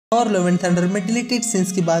Thor love and thunder में deleted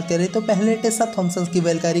scenes की बात करें तो पहले टेसा थॉम्सन की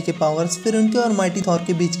वैल्कारी के पावर्स, फिर उनके और माइटी थॉर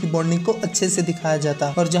के बीच की बॉन्डिंग को अच्छे से दिखाया जाता,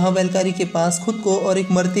 और जहां वैल्कारी के पास खुद को और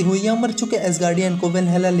एक मरती हुई या मर चुके एसगार्डियन को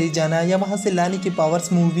वैल्हला ले जाना या वहां से लाने की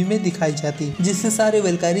पावर्स मूवी में दिखाई जाती, जिससे सारे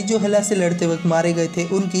वैल्कारी जो हेला से लड़ते वक्त मारे गए थे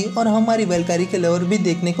उनकी और हमारी वैल्कारी के लवर भी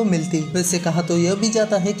देखने को मिलती। वैसे कहा तो यह भी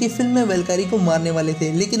जाता है कि फिल्म में वैल्कारी को मारने वाले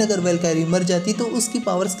थे, लेकिन अगर वैल्कारी मर जाती तो उसकी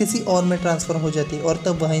पावर्स किसी और में ट्रांसफर हो जाती और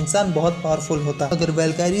तब वह इंसान बहुत पावरफुल होता। अगर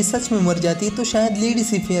वैल्कारी सच में मर जाती तो शायद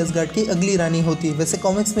ladysif असगार्ड की अगली रानी होती। वैसे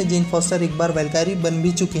कॉमिक्स में जेनफॉस्टर एक बार वैल्कारी बन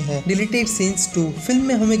भी चुके हैं। डिलीटेड सीन्स 2 फिल्म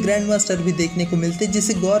में हमें ग्रैंडमास्टर भी देखने को मिलते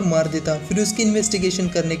जिसे गॉर मार देता, फिर उसकी इन्वेस्टिगेशन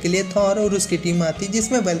करने के लिए थॉर और उसकी टीम आती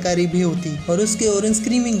जिसमें वैल्कारी भी होती, और उसके और इन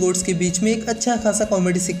स्क्रीमिंग गोड्स के बीच में एक अच्छा खासा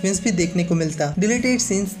कॉमेडी सीक्वेंस भी देखने को मिलता। डिलीटेड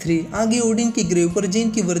सीन्स 3 आगे ओडिन की ग्रेव पर जेन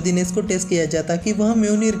की वर्दीनेस को टेस्ट किया जाता कि वह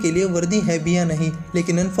म्योनिर के लिए वर्दी है भी या नहीं,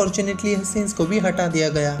 लेकिन अनफॉर्चुनेटली यह सीन्स को भी हटा दिया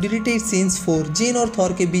गया। डिलीटेड सीन्स 4 जेन और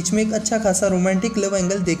थॉर के बीच में एक अच्छा खासा रोमांटिक लव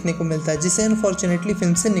एंगल देखने को मिलता है जिसे अनफॉर्चुनेटली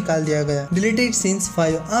फिल्म से निकाल दिया गया। डिलीटेड सीन्स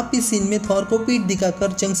 5 आप इस सीन में थॉर को पीठ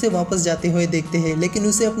दिखाकर जंग से वापस जाते हुए देखते हैं, लेकिन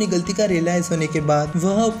उसे अपनी गलती का रियलाइज होने के बाद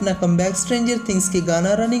वह अपना कमबैक स्ट्रेंजर थिंग्स के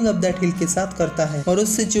गाना रनिंग अप दैट हिल के साथ करता है, और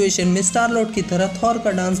उस सिचुएशन में स्टार लॉर्ड की तरह थॉर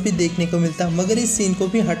का डांस भी देखने को मिलता, मगर इस सीन को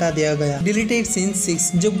भी हटा दिया गया। डिलीटेड सीन 6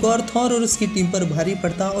 जब गॉर थॉर और उसकी टीम पर भारी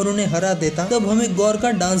पड़ता और उन्हें हरा देता, तब हमें गॉर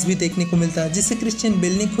का डांस भी देखने को मिलता, जिसे क्रिश्चियन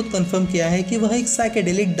बेल ने खुद कंफर्म किया है कि वह एक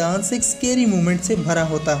साइकेडेलिक डांस, एक स्केरी मूवमेंट से भरा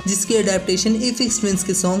होता, जिसकी अडेप्टेशन एफिक्स ट्विंस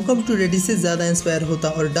के सॉन्ग कम टू डैडी से ज्यादा इंस्पायर होता,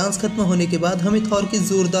 और डांस खत्म होने के बाद हमें थॉर की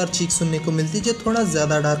जोरदार चीख सुनने को मिलती जो थोड़ा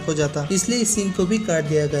ज्यादा डार्क हो जाता, इसलिए इस सीन को भी काट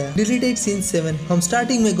दिया गया। डिलीटेड सीन 7 हम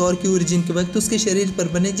स्टार्टिंग में गॉर की ओरिजिन के वक्त उसके शरीर पर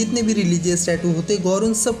बने जितने भी रिलीजियस टैटू होते, गॉर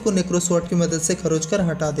उन सबको नेक्रोस्वर्ड की मदद से खरोच कर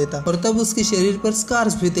हटा देता, और तब उसके शरीर पर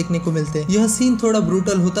स्कार्स भी देखने को मिलते। यह सीन थोड़ा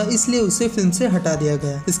ब्रूटल होता, इसलिए उसे फिल्म से हटा दिया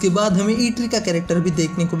गया। इसके बाद हमें ईट्री का कैरेक्टर भी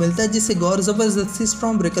देखने को मिलता है, जिसे गॉर जबरदस्ती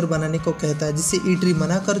स्टॉर्म ब्रेकर बनाने को कहता है, जिसे ईट्री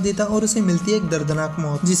मना कर देता और उसे मिलती है एक दर्दनाक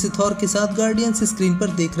मौत, जिसे थॉर के साथ गार्डियंस स्क्रीन पर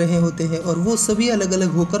देख रहे होते हैं, और वो सभी अलग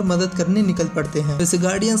अलग होकर मदद करने निकल पड़ते हैं। वैसे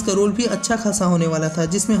गार्डियंस का रोल भी अच्छा खासा होने वाला था,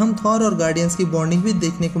 जिसमें हम थॉर और गार्डियंस की बॉन्डिंग भी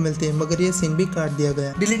देखने को मिलते हैं, मगर यह सीन भी काट दिया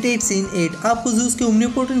गया। डिलीटेड सीन 8 आपको ज़ूस के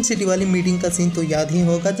ओमनिपोटेंट सिटी वाली मीटिंग का सीन तो याद ही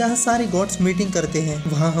होगा, जहाँ सारे गॉड्स मीटिंग करते हैं।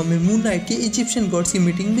 वहाँ हमें मून नाइट की इजिप्शियन गॉड्स की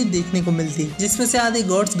मीटिंग भी देखने को मिलती, जिसमें से आधे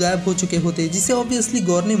गॉड्स गायब हो चुके होते, जिसे ऑब्वियसली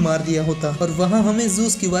गॉर ने मार दिया होता, और वहाँ हमें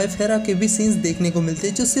ज़ूस की वाइफ हेरा के भी सीन्स देखने को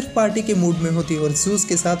मिलते जो सिर्फ पार्टी के मूड में होती, और ज़ूस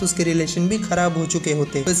के साथ उसके रिलेशन भी खराब हो चुके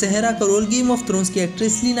होते। वैसे हेरा का रोल गेम ऑफ थ्रोन्स की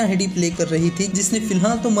एक्ट्रेस लीना हेडी प्ले कर रही थी, जिसने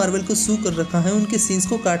फिलहाल तो मार्वल को सू कर रखा है उनके सीन्स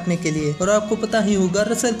को काटने के लिए। और आपको पता ही होगा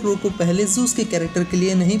रसल क्रो को पहले ज़ूस के कैरेक्टर के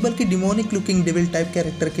लिए नहीं बल्कि demonic looking devil type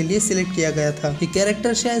character के लिए सिलेक्ट किया गया था। ये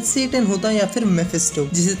कैरेक्टर शायद सेटन होता या फिर मेफिस्टो,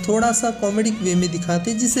 जिसे थोड़ा सा कॉमेडिक वे में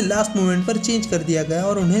दिखाते, जिसे लास्ट मोमेंट पर चेंज कर दिया गया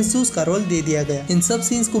और उन्हें ज़ूस का रोल दे दिया गया। इन सब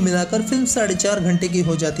सीन्स को मिलाकर फिल्म 4.5 घंटे की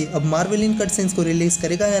हो जाती। अब मार्वल इन कट सीन्स को रिलीज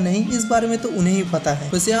करेगा या नहीं, इस बारे में तो उन्हें ही पता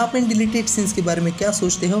है। वैसे आप इन डिलीटेड सीन्स के बारे में क्या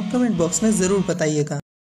सोचते हो, कमेंट बॉक्स में जरूर बताइएगा।